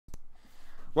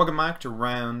Welcome back to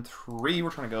round 3. We're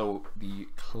trying to go the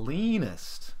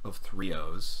cleanest of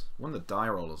 3-0s. Won the die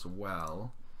roll as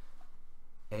well.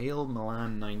 Ale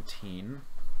Milan 19.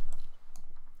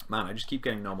 Man, I just keep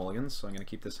getting no mulligans, so I'm going to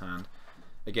keep this hand.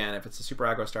 Again, if it's a super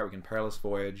aggro start, we can Perilous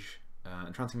Voyage,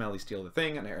 Entrancing Melody steal the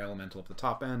thing, and Air Elemental up the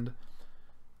top end.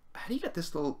 How do you get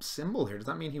this little symbol here? Does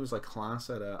that mean he was like class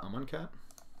at Amonkhet?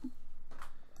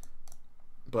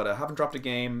 But I haven't dropped a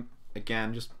game.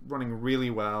 Again, just running really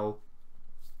well.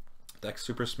 Deck's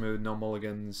super smooth, no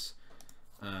mulligans.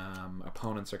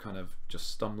 Opponents are kind of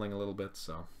just stumbling a little bit,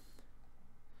 so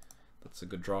that's a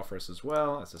good draw for us as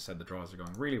well. As I said, the draws are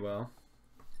going really well.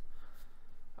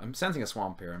 I'm sensing a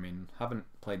swamp here. I mean, haven't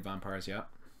played vampires yet.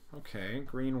 Okay,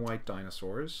 green-white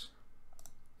dinosaurs.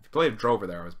 If you played a Drover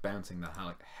there, I was bouncing the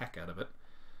heck out of it.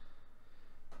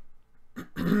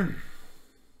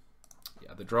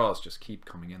 Yeah, the draws just keep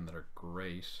coming in that are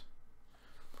great.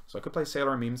 So I could play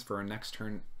Sailor Memes for our next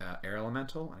turn Air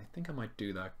Elemental. I think I might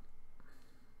do that.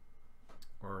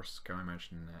 Or Sky Match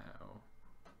now.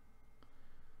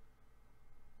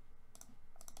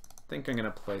 I think I'm going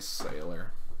to play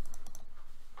Sailor.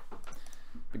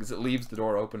 Because it leaves the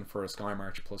door open for a Sky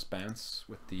March plus bounce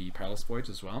with the Perilous Voyage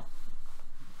as well.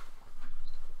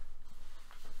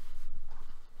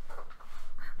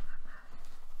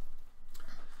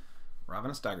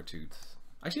 Ravenous Daggertooth.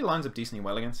 Actually lines up decently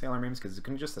well against Sailor Memes because it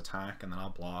can just attack and then I'll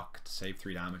block to save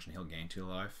 3 damage and he'll gain 2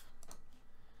 life.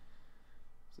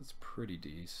 So it's pretty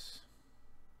decent.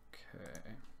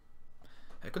 Okay.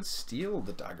 I could steal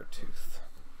the Daggertooth.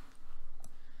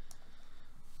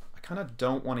 I kind of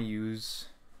don't want to use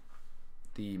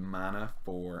the mana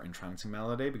for Entrancing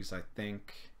Melody because I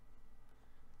think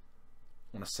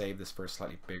I want to save this for a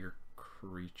slightly bigger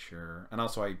creature. And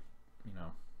also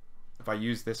if I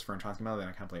use this for Entrancing Melody, then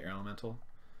I can't play Air Elemental.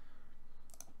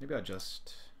 Maybe I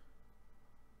just...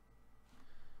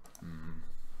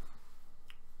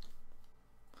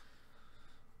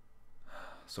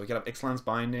 So we could have XLN's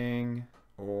Binding,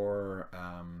 or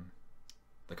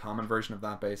the common version of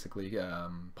that basically,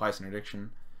 Pious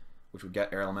Interdiction, which would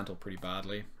get Air Elemental pretty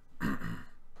badly.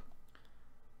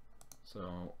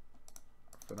 So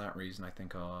for that reason I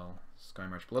think I'll Sky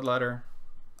March Bloodletter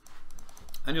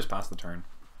and just pass the turn.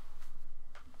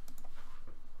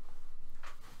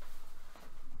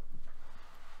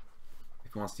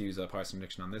 If he wants to use a Pious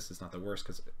Interdiction on this, it's not the worst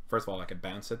because first of all I could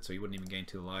bounce it so he wouldn't even gain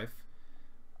 2 life,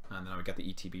 and then I would get the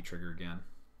ETB trigger again.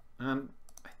 And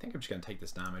I think I'm just going to take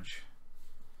this damage.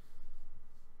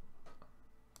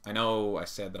 I know I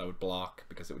said that I would block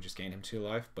because it would just gain him 2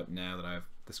 life, but now that I have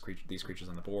these creatures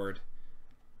on the board,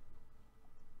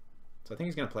 so I think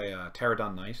he's going to play a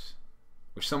Pterodon Knight,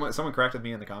 which someone corrected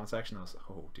me in the comment section. I was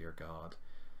like, oh dear god,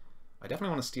 I definitely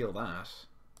want to steal that.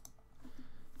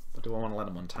 But do I want to let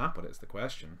him untap it is the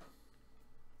question.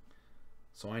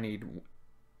 So I need...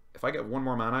 If I get 1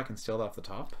 more mana, I can steal that off the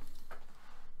top.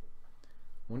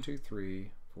 1, 2,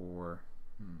 3, 4...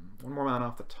 1 more mana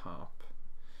off the top.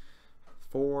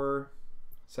 4,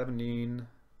 17,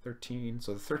 13.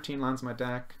 So the 13 lands in my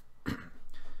deck.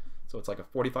 So it's like a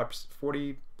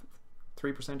 43%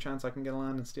 chance I can get a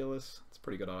land and steal this. It's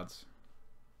pretty good odds.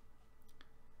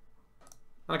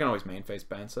 And I can always main phase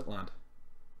bounce it, land.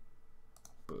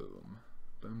 Boom.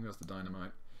 Boom goes the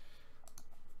dynamite.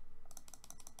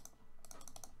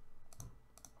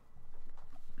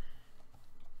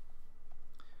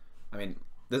 I mean,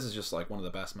 this is just like one of the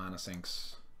best mana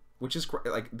sinks, which is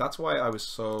like that's why I was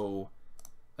so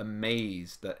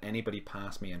amazed that anybody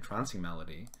passed me Entrancing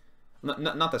Melody.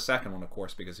 Not the second one, of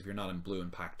course, because if you're not in blue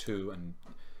in pack 2 and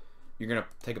you're gonna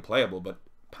take a playable, but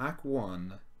pack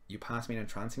 1 you pass me an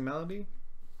Entrancing Melody.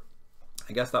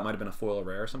 I guess that might have been a foil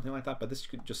rare or something like that, but this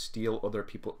could just steal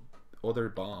other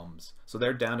bombs. So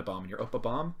they're down a bomb and you're up a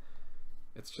bomb.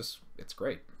 It's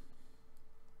great.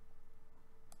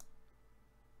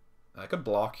 I could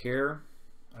block here.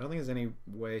 I don't think there's any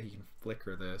way he can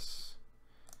flicker this,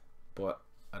 but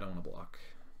I don't want to block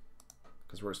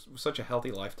because we're such a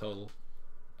healthy life total.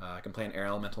 I can play an Air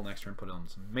Elemental next turn, put on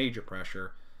some major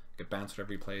pressure. I could bounce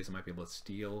whatever he plays. I might be able to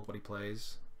steal what he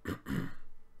plays.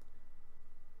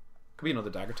 Could be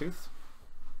another Daggertooth.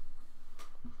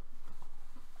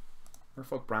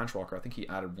 Merfolk Branchwalker. I think he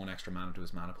added 1 extra mana to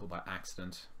his mana pool by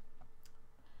accident.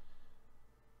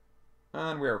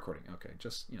 And we're recording. Okay,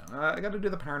 just, I gotta do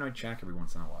the paranoid check every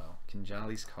once in a while.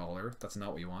 Kinjali's Collar. That's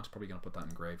not what you want. Probably gonna put that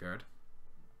in graveyard.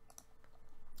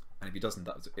 And if he doesn't,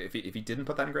 if he didn't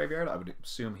put that in graveyard, I would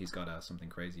assume he's got something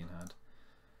crazy in hand.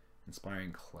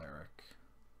 Inspiring Cleric.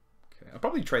 Okay, I'll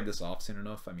probably trade this off soon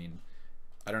enough. I mean,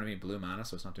 I don't have any blue mana,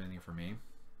 so it's not doing anything for me.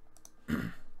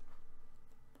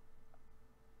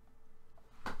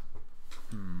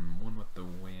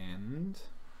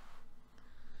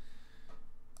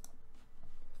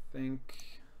 think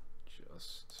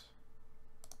just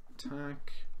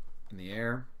attack in the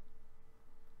air.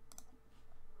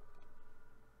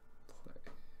 Play. I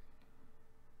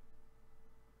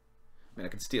mean, I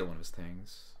can steal one of his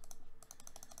things,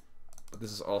 but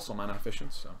this is also mana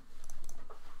efficient, so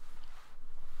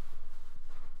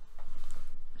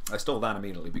I stole that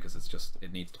immediately because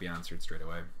it needs to be answered straight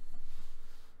away.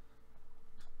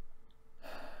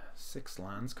 6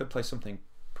 lands. Could play something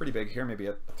pretty big here, maybe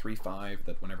a 3/5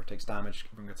 that whenever it takes damage,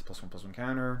 everyone gets a +1/+1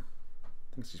 counter. I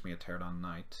think it's just me a Pterodon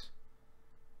Knight.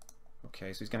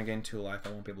 Okay, so he's going to gain 2 life. I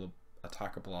won't be able to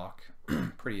attack or block.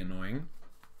 Pretty annoying.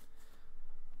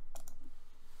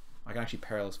 I can actually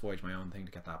Perilous Voyage my own thing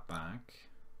to get that back.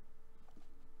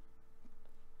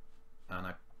 And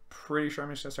I'm pretty sure I'm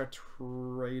just going to start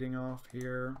trading off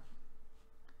here.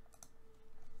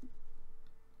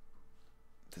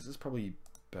 This is probably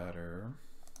better.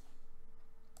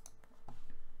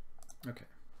 Okay.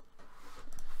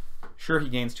 Sure, he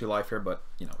gains 2 life here, but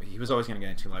you know he was always going to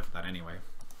gain 2 life with that anyway.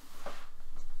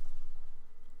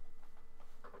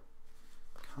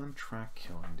 Contract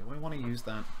killing. Do I want to use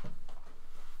that?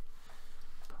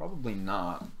 Probably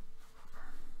not.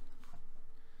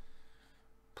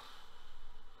 I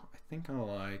think I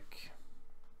like.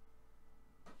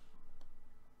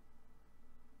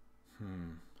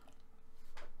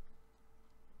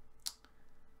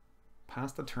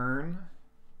 Pass the turn.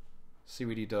 See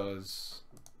what he does.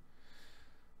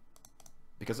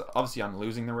 Because obviously I'm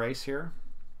losing the race here.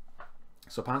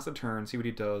 So pass the turn, see what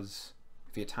he does.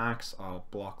 If he attacks, I'll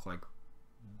block like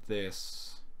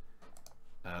this.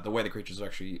 The way the creatures are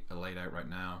actually laid out right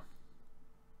now.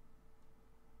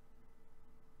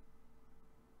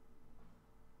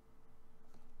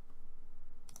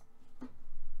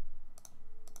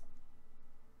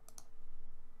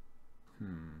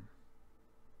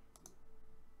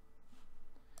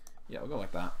 Yeah, we'll go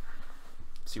like that.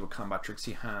 See what combat tricks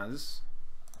he has,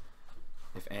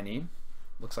 if any.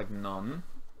 Looks like none.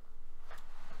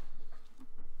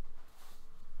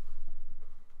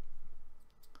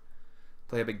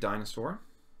 Play a big dinosaur.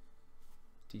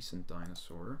 Decent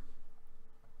dinosaur.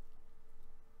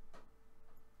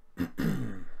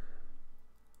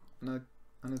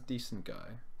 and a decent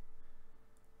guy.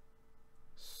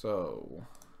 So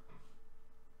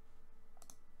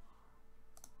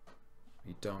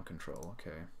you don't control,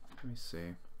 okay. Let me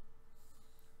see.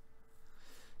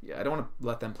 Yeah, I don't want to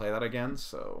let them play that again,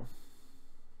 so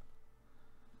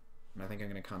I think I'm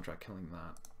going to contract killing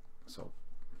that. So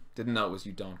didn't know it was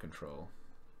you don't control.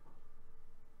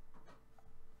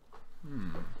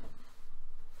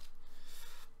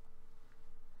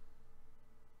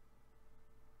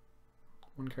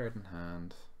 One card in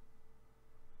hand.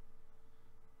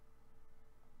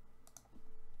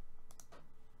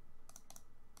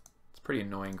 It's a pretty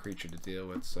annoying creature to deal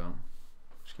with, so I'm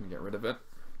just gonna get rid of it.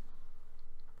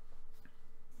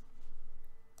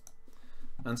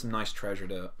 And some nice treasure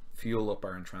to fuel up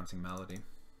our entrancing melody.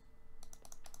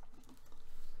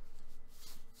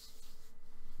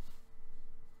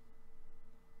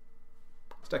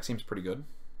 This deck seems pretty good.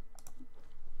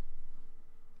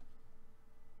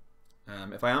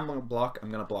 If I am going to block, I'm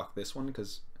going to block this one,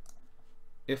 because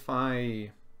if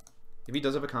he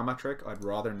does have a combat trick, I'd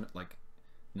rather like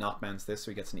not bounce this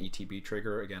so he gets an ETB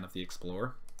trigger again of the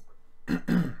Explorer.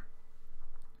 And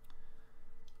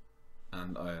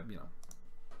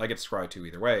I get Scry too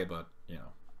either way, but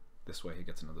this way he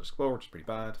gets another Explorer, which is pretty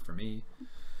bad for me.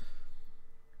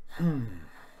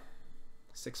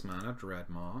 6 mana,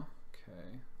 Dreadmaw.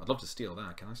 Okay, I'd love to steal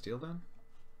that. Can I steal that?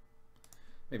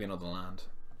 Maybe another land.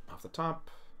 Off the top.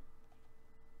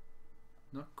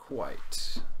 Not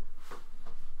quite.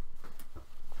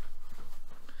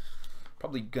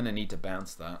 Probably gonna need to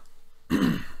bounce that.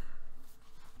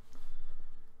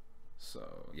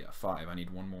 So yeah, 5. I need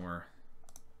one more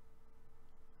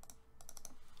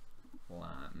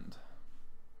land.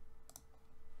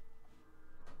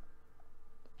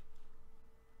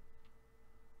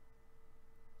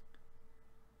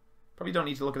 Probably don't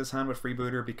need to look at his hand with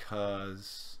Freebooter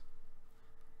because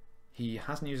he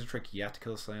hasn't used a trick yet to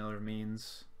kill Slayer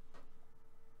Means.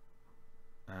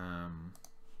 I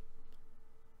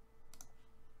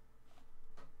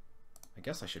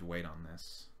guess I should wait on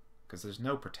this because there's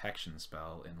no protection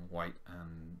spell in white,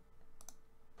 and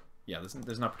yeah,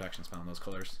 there's no protection spell in those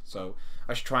colors. So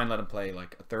I should try and let him play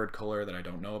like a third color that I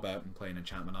don't know about and play an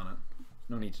enchantment on it.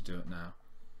 No need to do it now.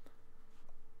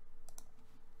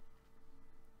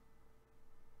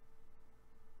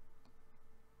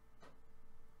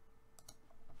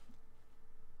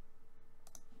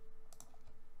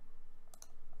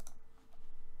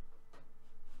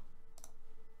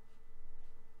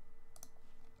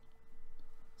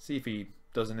 See if he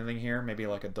does anything here. Maybe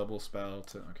like a double spell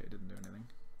to... Okay, didn't do anything.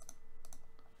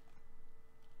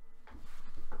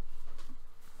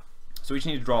 So we just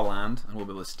need to draw land, and we'll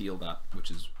be able to steal that,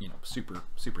 which is, you know, super,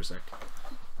 super sick.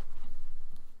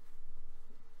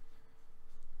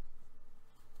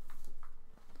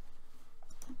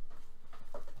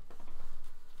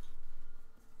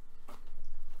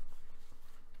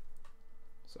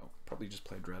 So probably just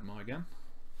play Dreadmaw again.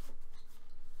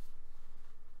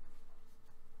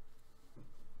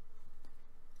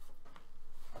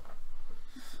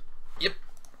 Yep,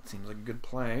 seems like a good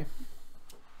play.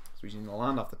 So we need to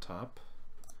land off the top.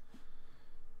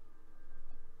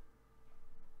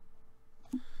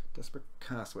 Desperate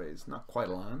Castaways, not quite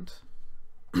a land.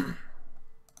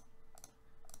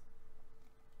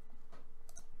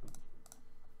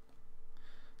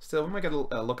 Still, we might get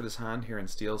a look at his hand here and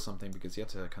steal something because he had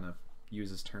to kind of use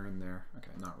his turn there.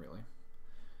 Okay, not really.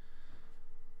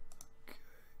 Okay.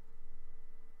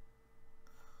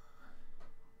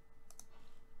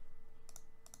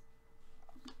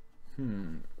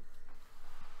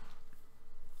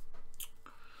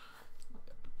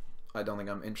 I don't think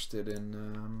I'm interested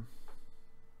in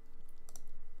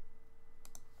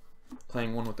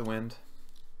playing One with the Wind.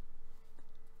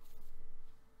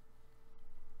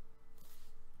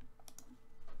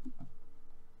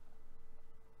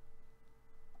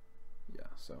 Yeah,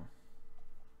 so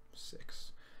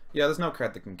 6. Yeah, there's no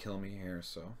card that can kill me here,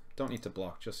 so don't need to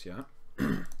block just yet.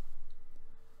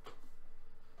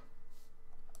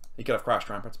 He could have Crashed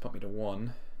Ramparts, put me to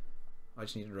 1. I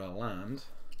just need to draw a land.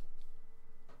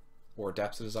 Or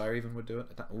Depths of Desire even would do it.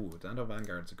 Ooh, Dando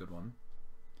Vanguard's a good one.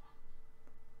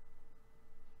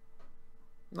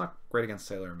 Not great against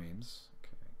Sailor Memes.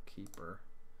 Okay, Keeper.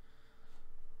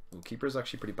 Ooh, Keeper is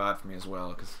actually pretty bad for me as well,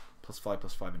 because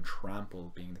 +5/+5 and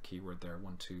Trample being the keyword there.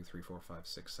 1, 2, 3, 4, 5,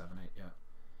 6, 7, 8, yeah.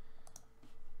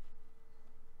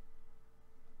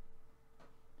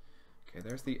 Okay,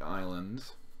 there's the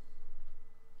island.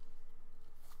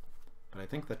 But I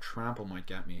think the Trample might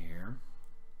get me here.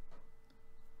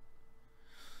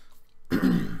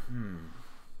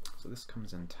 So this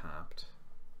comes in tapped.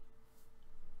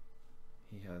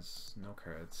 He has no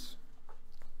cards.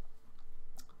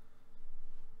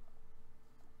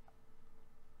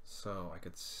 So I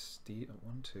could steal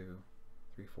 1, 2,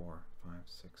 3, 4, 5,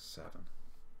 6, 7.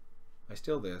 I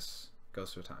steal this,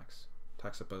 goes to attacks.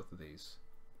 Attacks at both of these.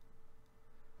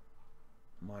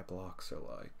 My blocks are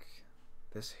like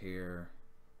this here.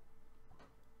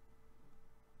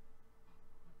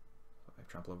 I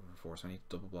trample over for 4, so I need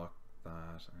to double block that.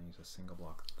 I need to single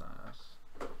block that.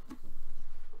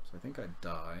 So I think I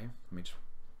die. Let me just,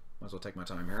 might as well take my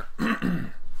time here.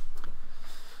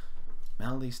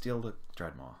 Melody, steal the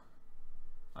Dreadmaw.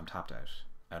 I'm tapped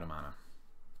out of mana.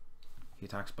 He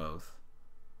attacks both.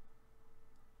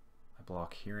 I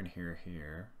block here and here,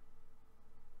 here.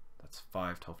 That's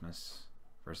 5 toughness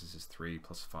versus his 3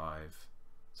 +5.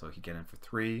 So he get in for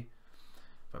 3.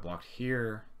 If I blocked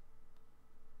here,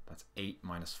 that's 8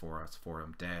 minus 4. That's 4.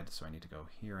 I'm dead. So I need to go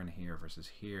here and here versus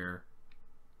here.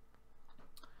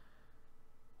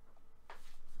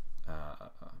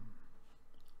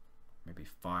 Maybe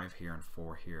 5 here and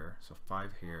 4 here. So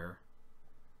 5 here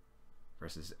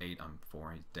versus 8 on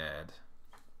 4. He's dead.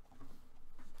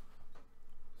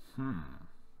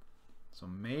 So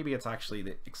maybe it's actually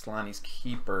the Ixalan's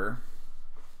Keeper,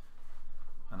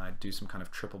 and I do some kind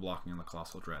of triple blocking on the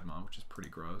Colossal Dreadmaw, which is pretty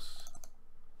gross.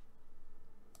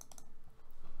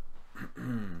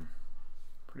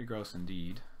 Pretty gross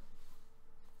indeed.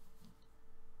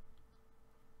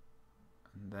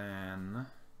 And then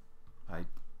I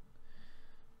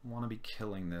want to be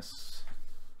killing this.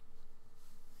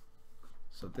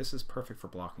 So this is perfect for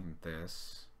blocking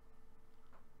this.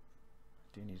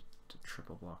 I do need to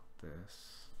triple block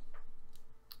this.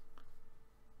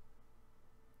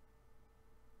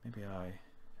 Maybe I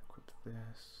equip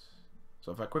this.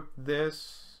 So if I equip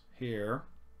this here,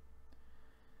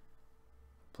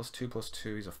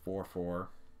 +2/+2, he's a 4/4.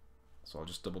 So I'll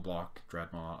just double block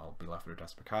Dreadmaw. I'll be left with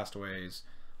Desperate Castaways.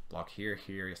 Block here,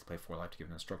 here. He has to play 4 life to give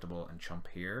an Indestructible, and chump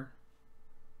here.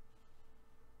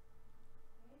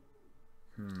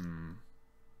 I'll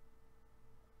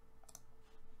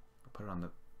put it on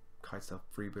the Kite Stealth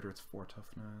Freebooter. It's 4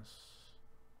 toughness.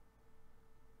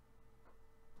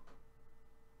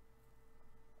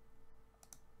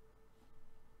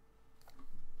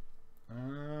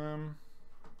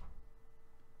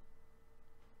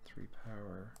 Three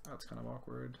power. That's kind of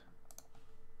awkward.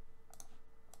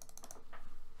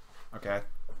 Okay.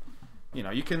 You know,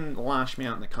 you can lash me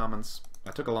out in the comments.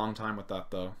 I took a long time with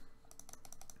that though.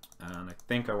 And I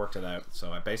think I worked it out.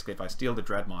 So I basically, if I steal the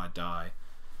Dreadmaw, I die.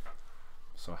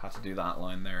 So I had to do that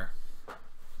line there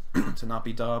to not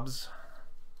be Dobbs.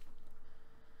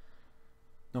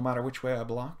 No matter which way I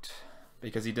blocked,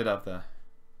 because he did have the...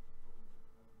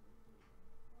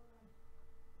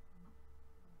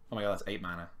 Oh my god, that's 8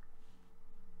 mana.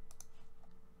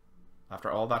 After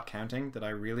all that counting, did I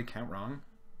really count wrong?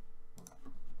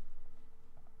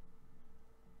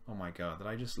 Oh my god, did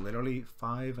I just literally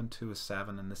 5 and 2 is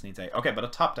 7 and this needs 8? Okay, but a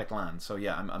top deck land, so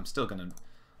yeah, I'm still gonna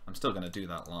do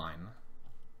that line.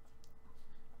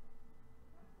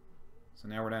 So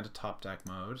now we're down to top deck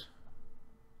mode.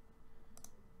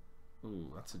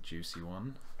 Ooh, that's a juicy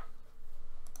one.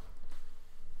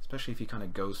 Especially if he kind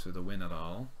of goes for the win at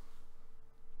all.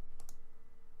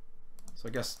 So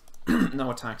I guess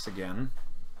no attacks again.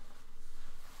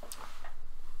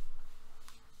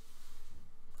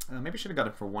 Maybe I should have got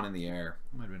it for 1 in the air.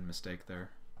 Might have been a mistake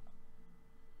there.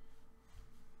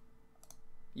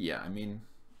 Yeah, I mean,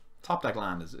 top deck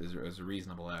land is a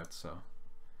reasonable out, so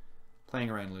playing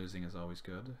around losing is always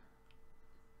good.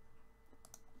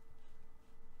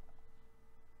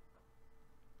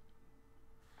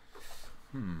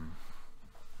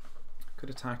 Could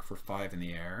attack for 5 in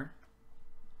the air.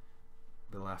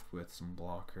 Be left with some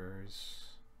blockers.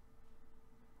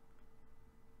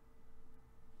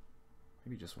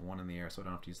 Maybe just 1 in the air so I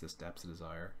don't have to use this Depths of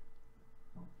Desire.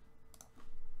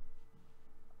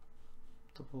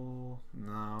 Double...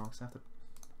 No, because I have to...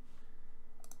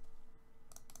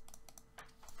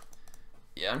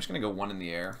 Yeah, I'm just going to go 1 in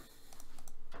the air.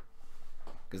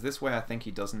 Because this way I think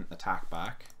he doesn't attack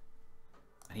back.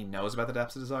 And he knows about the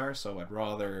Depths of Desire, so I'd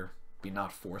rather be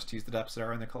not forced to use the Depths of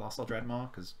Desire in the Colossal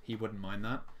Dreadmaw, because he wouldn't mind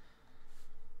that.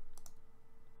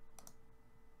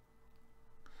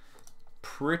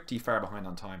 Pretty far behind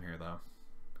on time here, though.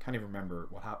 Can't even remember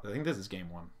what happened. I think this is game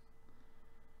 1.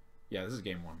 Yeah, this is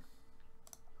game 1.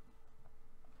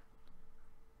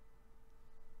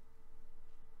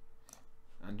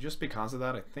 And just because of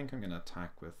that, I think I'm going to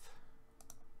attack with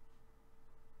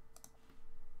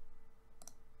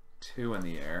 2 in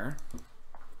the air.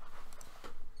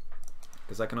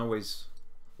 Because I can always...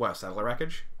 Wow, Settler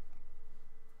Wreckage?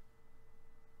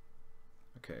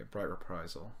 Okay, Bright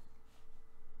Reprisal.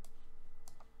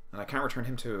 And I can't return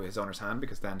him to his owner's hand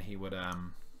because then he would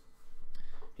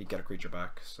he'd get a creature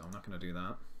back, so I'm not going to do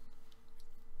that.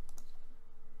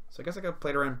 So I guess I got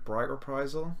played around Bright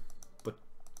Reprisal, but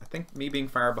I think me being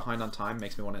far behind on time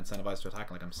makes me want to incentivize to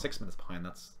attack. Like I'm 6 minutes behind.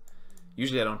 That's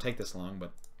usually I don't take this long,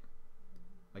 but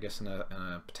I guess in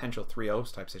a potential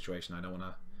 3-0 type situation, I don't want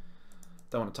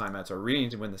to time out. So I really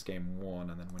need to win this game 1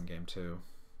 and then win game 2.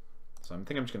 So I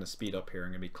think I'm just going to speed up here.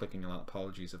 I'm going to be clicking a lot.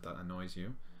 Apologies if that annoys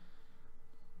you.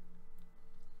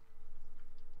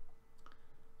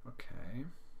 Okay.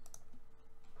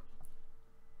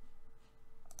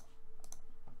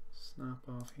 Snap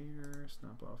off here,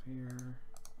 snap off here.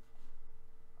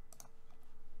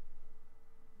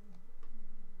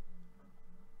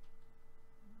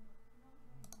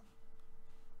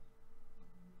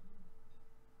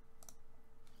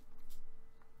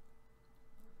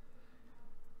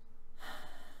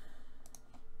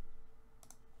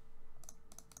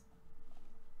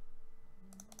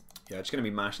 Yeah, just going to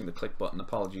be mashing the click button.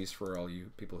 Apologies for all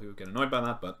you people who get annoyed by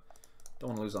that, but don't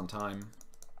want to lose on time.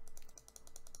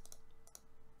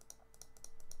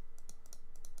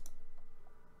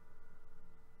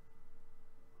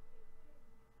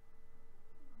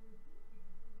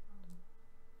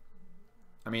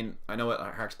 I mean, I know it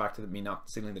harks back to me not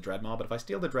stealing the Dreadmaw, but if I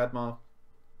steal the Dreadmaw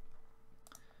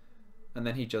and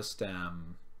then he just,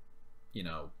 you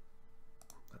know,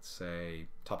 let's say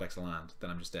top X land, then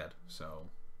I'm just dead. So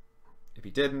if he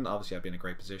didn't, obviously I'd be in a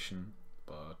great position,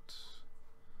 but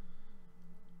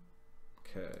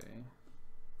okay.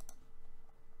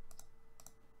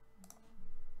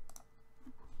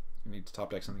 You need to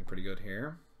top deck something pretty good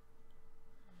here.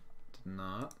 Did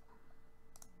not.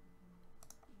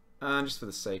 And just for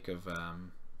the sake of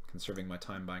conserving my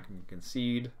time bank and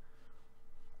concede.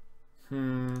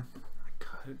 I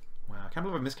could. Wow, I can't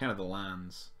believe I miscounted the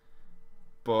lands.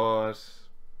 But,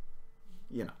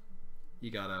 you know,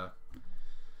 you gotta.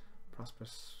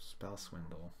 Prosperous Spell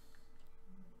Swindle.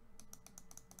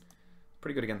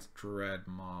 Pretty good against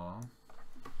Dreadmaw.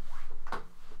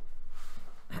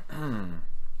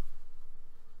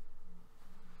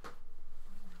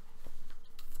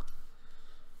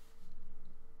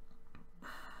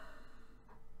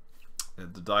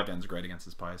 The dive down's great against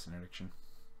his Pious Interdiction.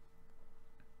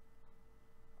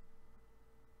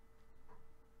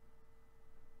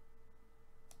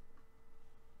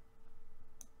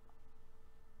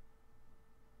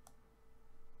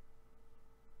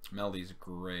 Melody's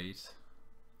great.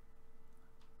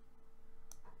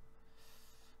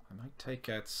 I might take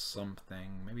out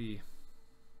something, maybe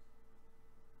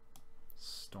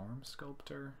Storm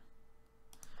Sculptor.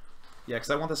 Yeah,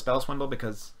 because I want the Spell Swindle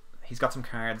because he's got some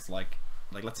cards like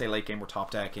let's say late game we're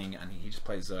top decking and he just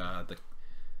plays the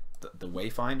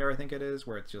Wayfinder, I think it is,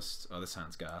 where it's just, oh, this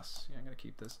hand's gas. Yeah, I'm gonna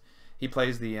keep this. He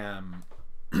plays the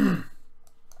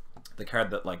the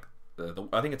card that like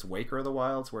I think it's Waker of the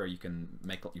Wilds, where you can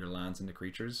make your lands into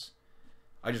creatures.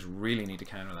 I just really need to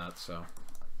counter that, so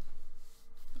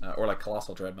or like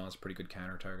Colossal Dreadmaw is a pretty good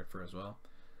counter target for as well.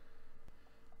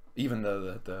 Even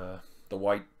the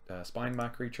white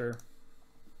Spineback creature.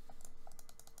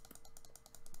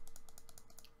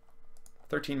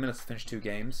 13 minutes to finish 2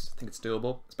 games. I think it's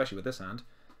doable, especially with this hand.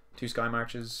 2 Sky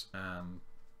Marches,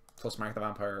 plus Mark the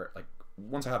Vampire. Like,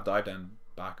 once I have Dive Down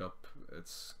back up,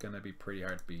 it's gonna be pretty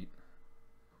hard to beat.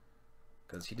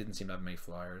 Because he didn't seem to have many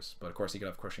flyers, but of course he could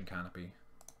have Crushing Canopy.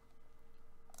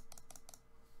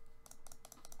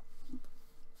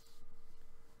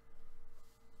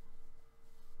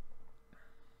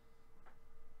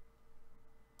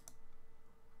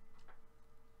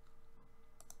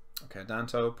 Okay,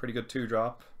 Danto, pretty good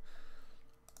 2-drop.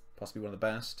 Possibly one of the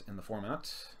best in the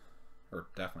format. Or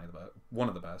definitely one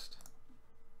of the best.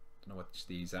 Don't know what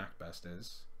the exact best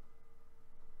is.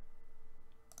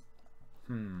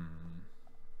 No,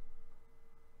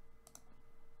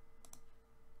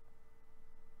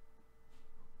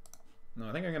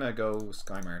 I think I'm gonna go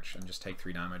Sky March and just take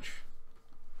 3 damage.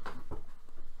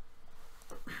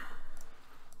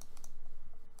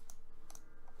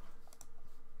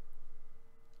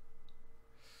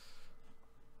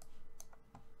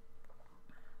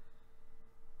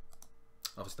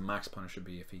 Obviously the max punish should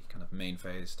be if he kind of main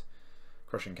phased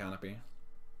Crushing Canopy.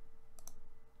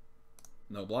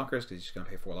 No blockers because he's just going to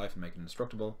pay 4 life and make it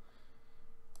indestructible.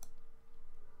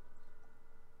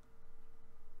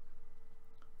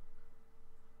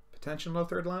 Potential no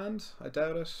 3rd land? I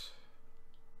doubt it.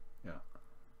 Yeah.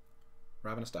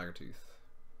 Ravenous Daggertooth.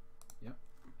 Yep.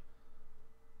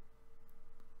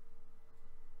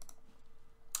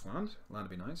 Land? Land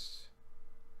would be nice.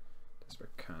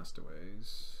 Desperate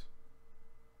Castaways.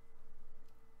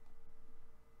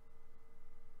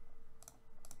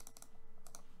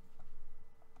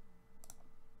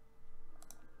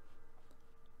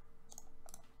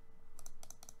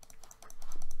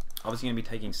 Obviously going to be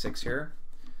taking 6 here,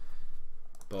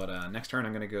 but next turn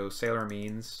I'm going to go Sailor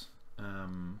Means,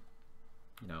 you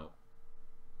know,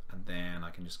 and then I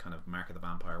can just kind of Mark of the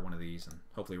Vampire, one of these, and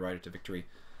hopefully ride it to victory.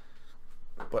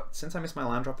 But since I missed my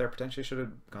land drop there, potentially should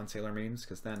have gone Sailor Means,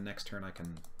 because then next turn I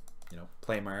can, you know,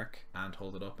 play Mark and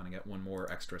hold it up, and I get 1 more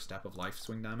extra step of life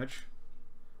swing damage.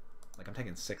 Like, I'm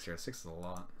taking 6 here. 6 is a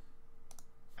lot.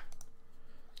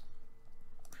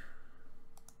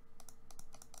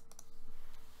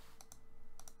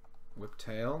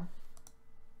 Whiptail,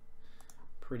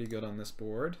 pretty good on this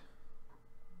board.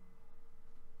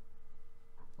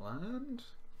 Land,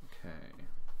 okay.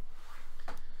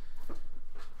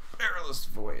 Perilous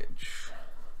Voyage.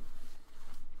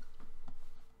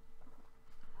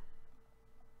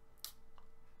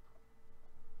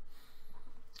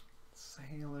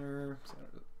 Sailor.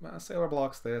 Sailor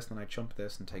blocks this, then I chump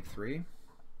this and take 3.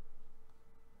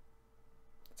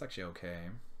 It's actually okay.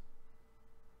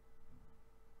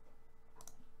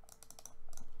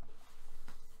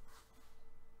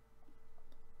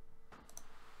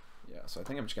 Yeah, so I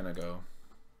think I'm just gonna go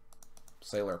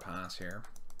Sailor Pass here.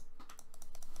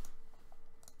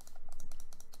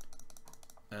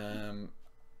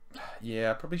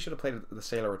 Yeah, I probably should have played the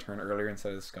Sailor Return earlier instead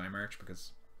of the Sky March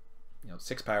because, you know,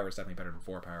 6 power is definitely better than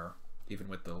 4 power, even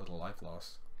with the little life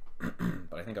loss.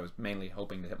 But I think I was mainly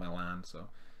hoping to hit my land, so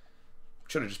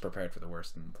should have just prepared for the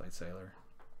worst and played Sailor.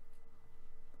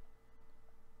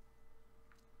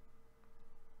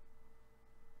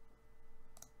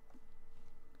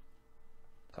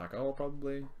 Attack all,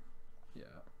 probably. Yeah.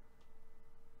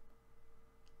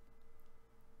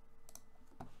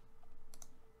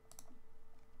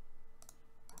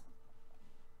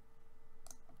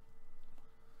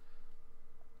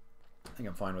 I think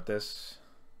I'm fine with this.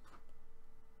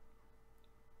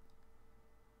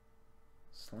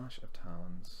 Slash of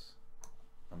Talons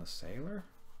on the Sailor?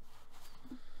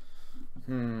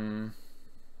 Yeah,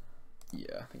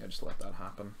 I think I just let that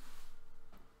happen.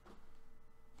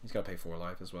 He's got to pay 4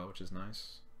 life as well, which is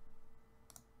nice.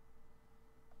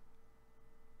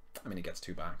 I mean, he gets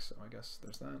 2 back, so I guess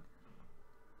there's that.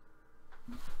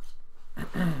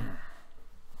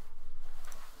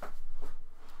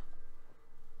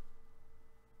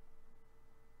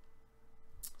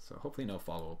 So hopefully no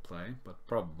follow-up play, but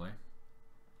probably.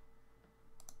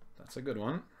 That's a good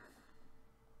one.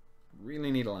 Really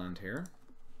need a land here.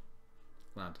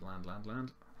 Land, land, land,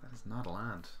 land. That is not a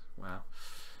land. Wow.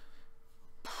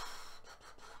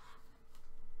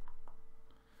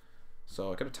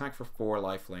 So I could attack for 4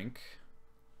 lifelink.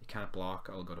 He can't block.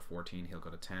 I'll go to 14. He'll go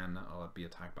to 10. I'll be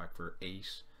attacked back for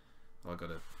 8. I'll go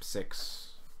to 6.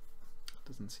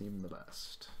 Doesn't seem the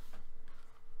best.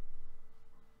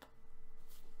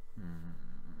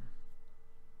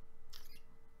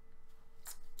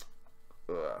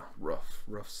 Ugh,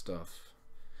 rough stuff.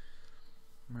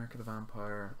 Mark of the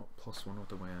Vampire. Oh, +1 with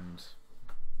the wind.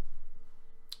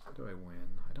 How do I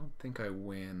win? I don't think I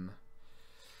win.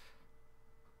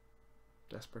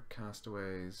 Desperate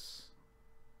Castaways.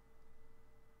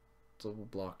 Double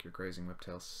block your Grazing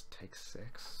Whiptail. Take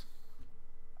 6.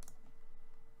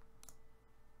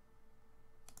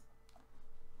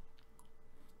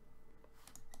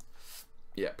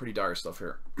 Yeah, pretty dire stuff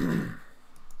here.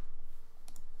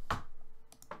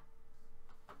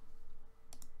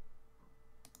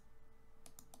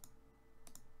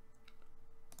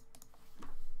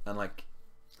 And like,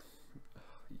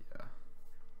 yeah,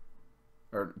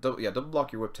 or double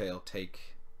block your Whiptail,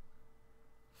 take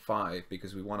 5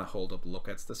 because we want to hold up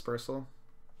Lookat's Dispersal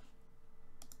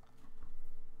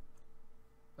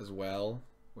as well,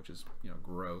 which is, you know,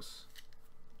 gross.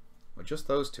 But just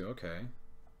those two, okay.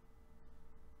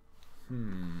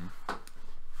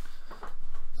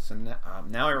 So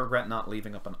now I regret not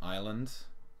leaving up an island,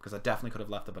 because I definitely could have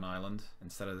left up an island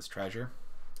instead of this treasure.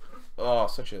 Oh,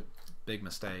 such a big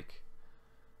mistake.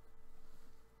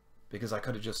 Because I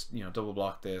could have just, you know, double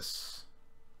blocked this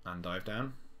and dive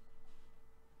down.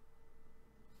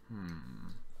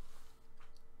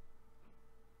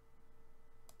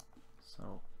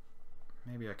 So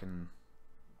maybe I can...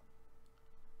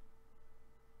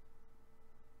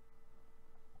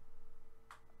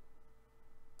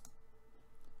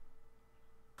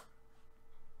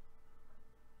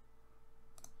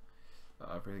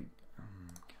 really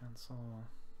cancel.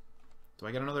 Do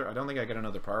I get another? I don't think I get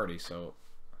another priority, so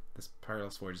this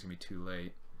Perilous Voyage is gonna be too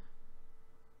late.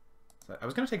 So I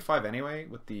was gonna take 5 anyway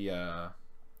with the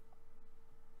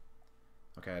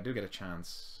okay, I do get a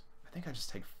chance. I think I just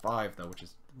take 5 though, which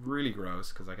is really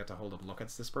gross because I get to hold up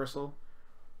Lookat's Dispersal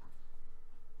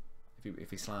if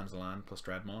he slams the land plus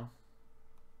Dreadmaw.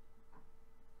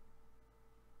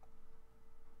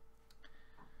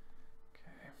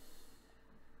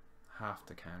 Have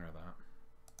to counter that.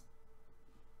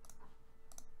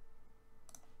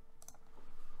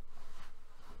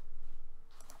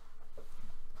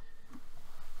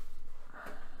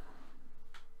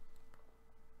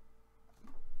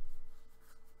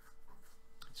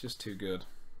 It's just too good.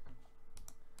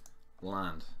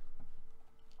 Land.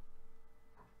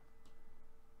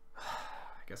 I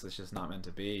guess it's just not meant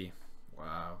to be.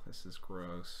 Wow, this is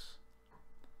gross.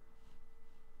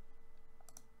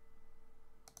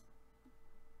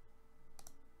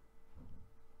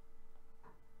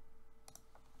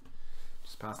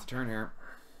 Pass the turn here.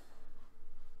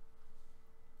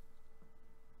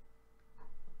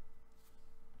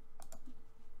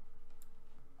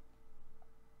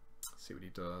 See what he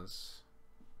does.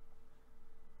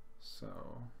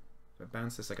 So if I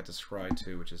bounce this, I get to scry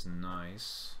 2, which is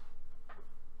nice.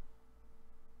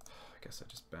 I guess I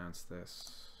just bounce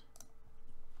this.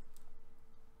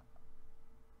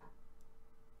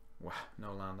 Wow,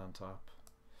 no land on top.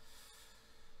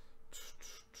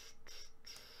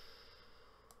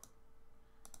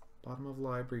 Bottom of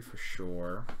library for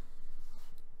sure.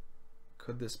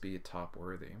 Could this be a top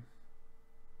worthy?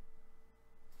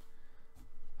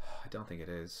 I don't think it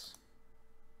is.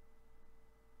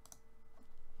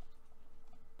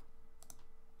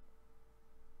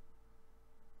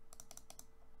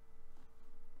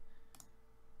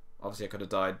 Obviously I could have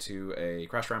died to a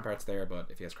Crash Ramparts there,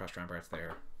 but if he has Crash Ramparts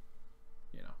there,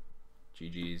 you know,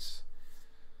 GG's.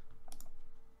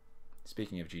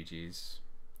 Speaking of GG's,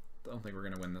 don't think we're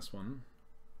going to win this one.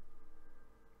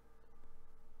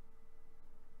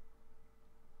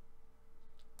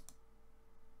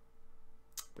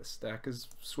 This stack is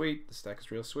sweet. This stack is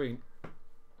real sweet. I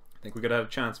think we could have a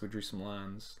chance. We drew some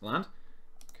lands. Land?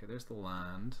 Okay, there's the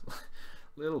land. A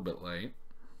little bit late.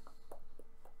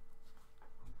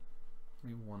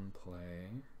 Maybe 1 play.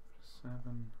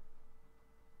 7.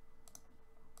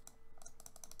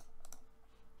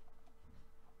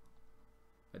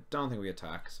 I don't think we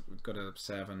attack. So we go to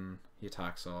 7. He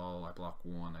attacks all. I block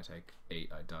 1. I take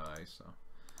 8. I die. So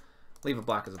leave a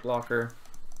black as a blocker.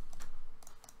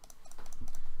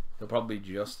 He'll probably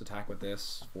just attack with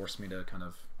this, force me to kind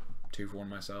of 2-for-1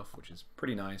 myself, which is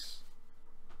pretty nice.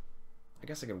 I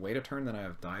guess I could wait a turn, then I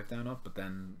have dive down up, but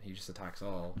then he just attacks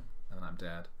all, and then I'm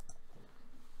dead.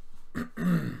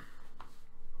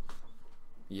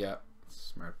 Yeah,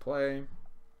 Smart play.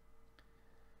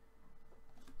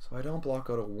 So I don't block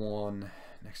out at 1.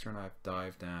 Next turn I have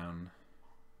dive down.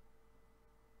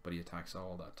 But he attacks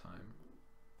all that time.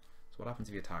 So what happens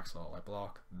if he attacks all? I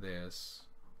block this.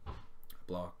 I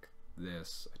block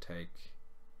this. I take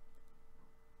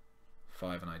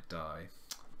 5 and I die.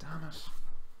 Damn it.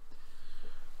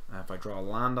 If I draw a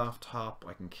land off top,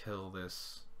 I can kill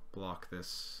this, block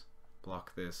this,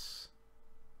 block this.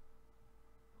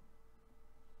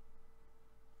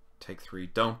 Take 3,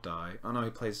 don't die. Oh no, he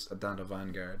plays a down to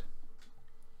Vanguard.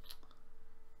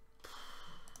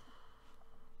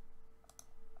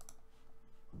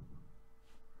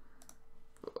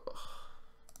 Ugh.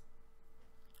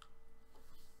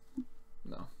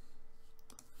 No.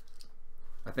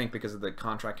 I think because of the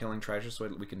contract killing treasure, so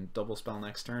we can double spell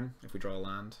next turn if we draw a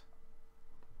land.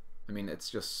 I mean, it's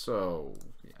just so...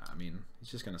 Yeah, I mean, he's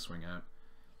just going to swing out.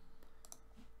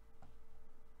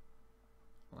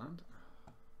 Land?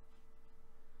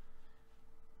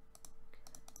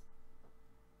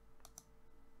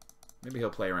 Maybe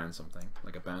he'll play around something,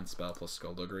 like a bounce spell plus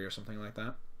Skullduggery or something like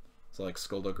that. So like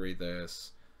Skullduggery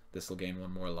this will gain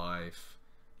 1 more life.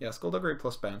 Yeah, Skullduggery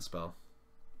plus bounce spell.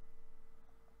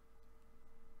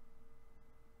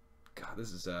 God,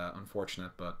 this is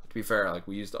unfortunate, but to be fair, like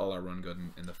we used all our run good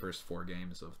in the first 4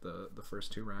 games of the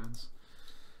first 2 rounds.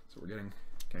 So we're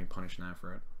getting punished now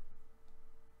for it.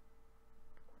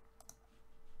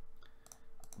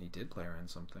 And he did play around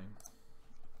something.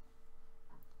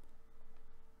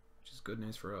 Which is good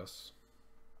news for us.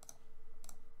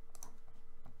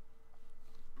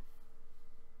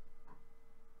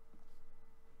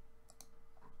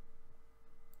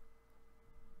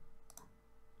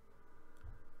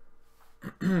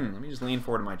 Let me just lean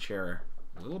forward in my chair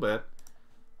a little bit.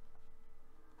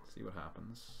 See what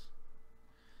happens.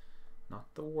 Not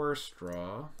the worst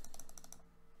draw.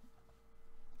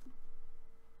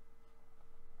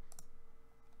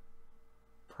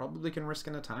 Probably can risk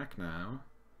an attack now.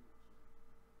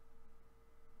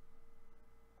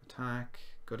 Attack,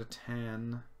 go to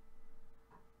 10.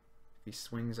 If he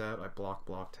swings out, I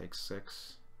block, take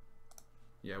 6.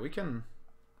 Yeah, we can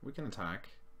attack.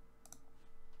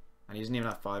 And he doesn't even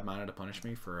have 5 mana to punish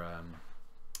me for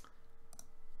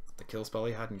the kill spell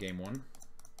he had in game 1.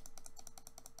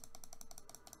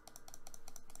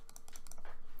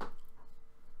 A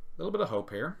little bit of hope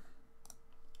here.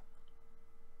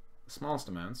 The smallest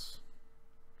amounts.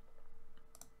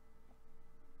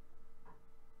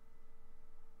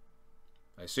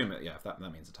 I assume it, yeah, if that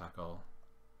means attack all.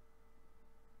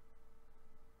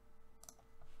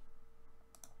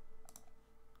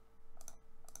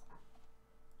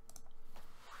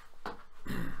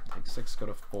 Take 6, go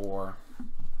to 4.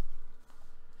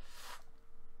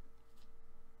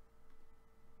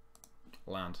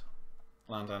 Land.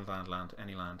 Land.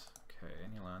 Any land. Okay,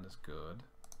 any land is good.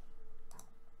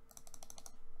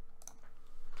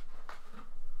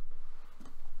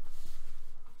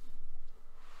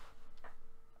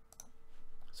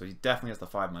 So he definitely has the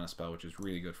 5 mana spell, which is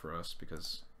really good for us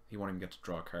because he won't even get to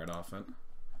draw a card off it.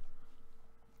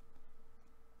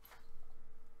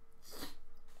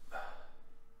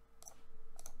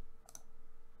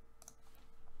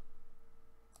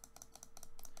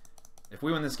 If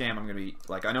we win this game, I'm going to be,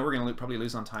 like, I know we're going to probably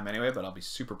lose on time anyway, but I'll be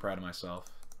super proud of myself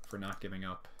for not giving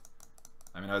up.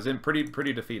 I mean, I was in pretty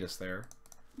defeatist there.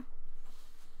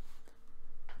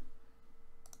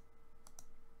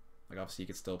 Like, obviously you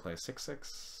could still play a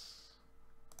 6/6.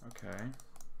 Okay.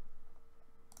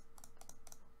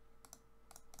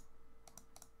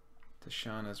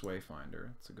 Tashana's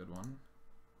Wayfinder. It's a good one.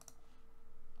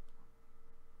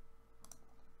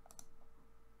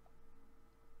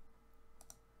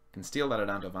 Can steal that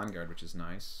down to Vanguard, which is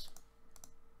nice.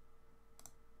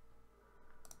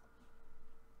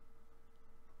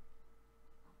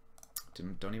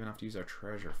 Don't even have to use our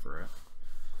treasure for it.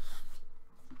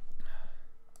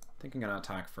 I think I'm gonna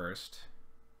attack first.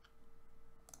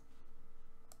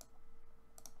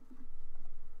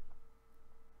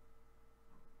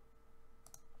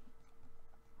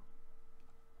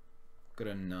 Go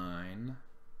to 9.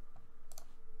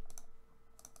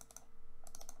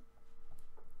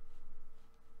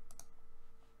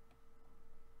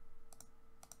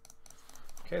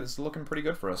 Okay, this is looking pretty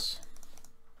good for us.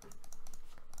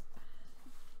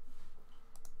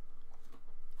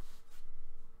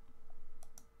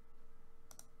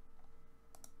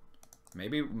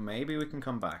 Maybe we can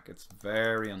come back. It's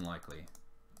very unlikely.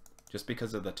 Just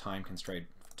because of the time constraint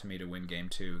to me to win game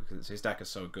 2. Because his deck is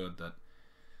so good that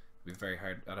it'd be very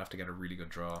hard. I'd have to get a really good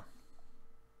draw.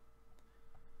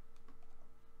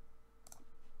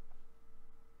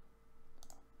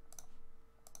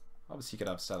 obviously you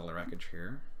could have Settle the Wreckage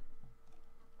here.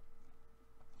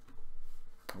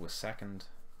 Oh, a second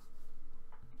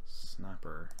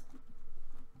Snapper.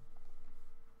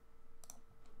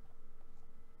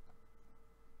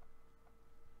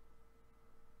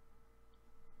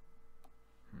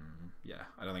 Yeah,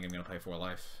 I don't think I'm going to play 4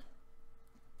 life.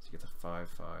 So he gets a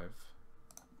 5/5.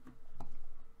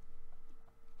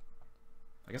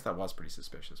 I guess that was pretty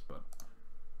suspicious, but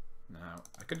now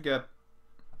I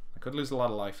could lose a lot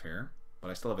of life here, but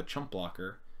I still have a chump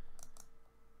blocker.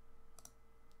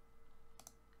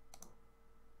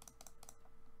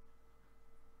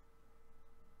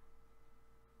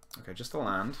 Okay, just a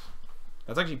land.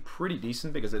 That's actually pretty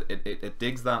decent because it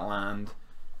digs that land,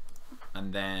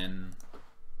 and then,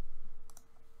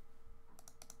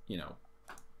 you know,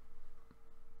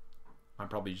 I'm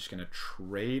probably just going to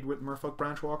trade with Merfolk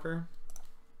Branchwalker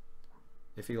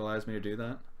if he allows me to do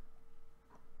that.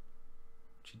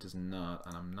 Which he does not,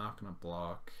 and I'm not going to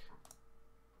block.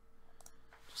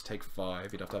 Just take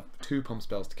 5. You'd have to have 2 pump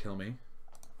spells to kill me.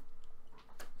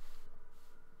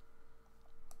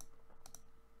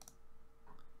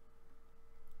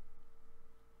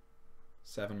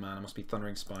 Seven mana, must be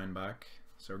Thundering Spine back.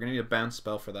 So we're going to need a bounce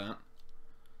spell for that.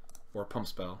 Or a pump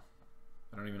spell.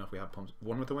 I don't even know if we have pumps.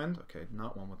 1 with the wind? Okay,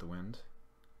 not 1 with the wind.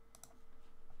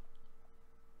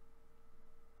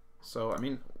 So, I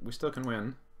mean, we still can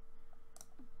win.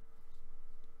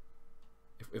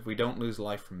 If we don't lose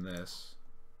life from this.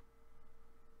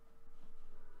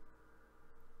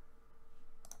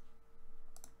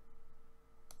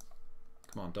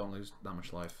 Come on, don't lose that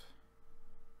much life.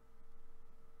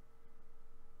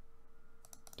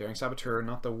 Daring Saboteur,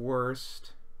 not the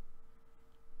worst.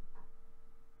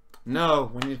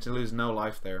 No, we need to lose no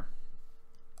life there.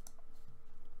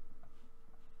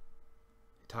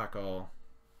 Attack all.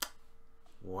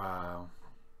 Wow.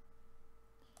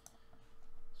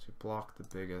 So block the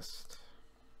biggest.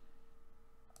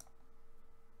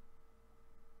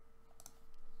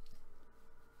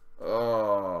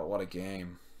 Oh, what a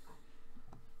game.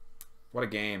 What a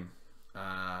game.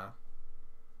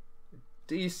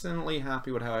 Decently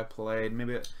happy with how I played.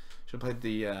 Maybe I should have played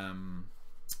the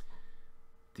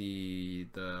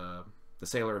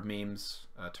Sailor of Memes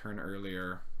turn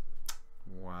earlier.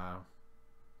 Wow.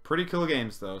 Pretty cool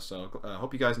games though, so I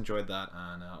hope you guys enjoyed that.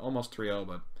 And almost 3-0,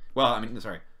 but, well, I mean,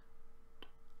 sorry,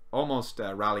 almost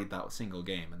rallied that single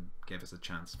game and gave us a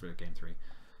chance for game 3.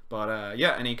 But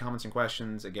yeah, any comments and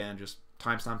questions, again, just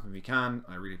timestamp if you can.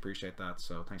 I really appreciate that,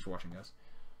 so thanks for watching, guys.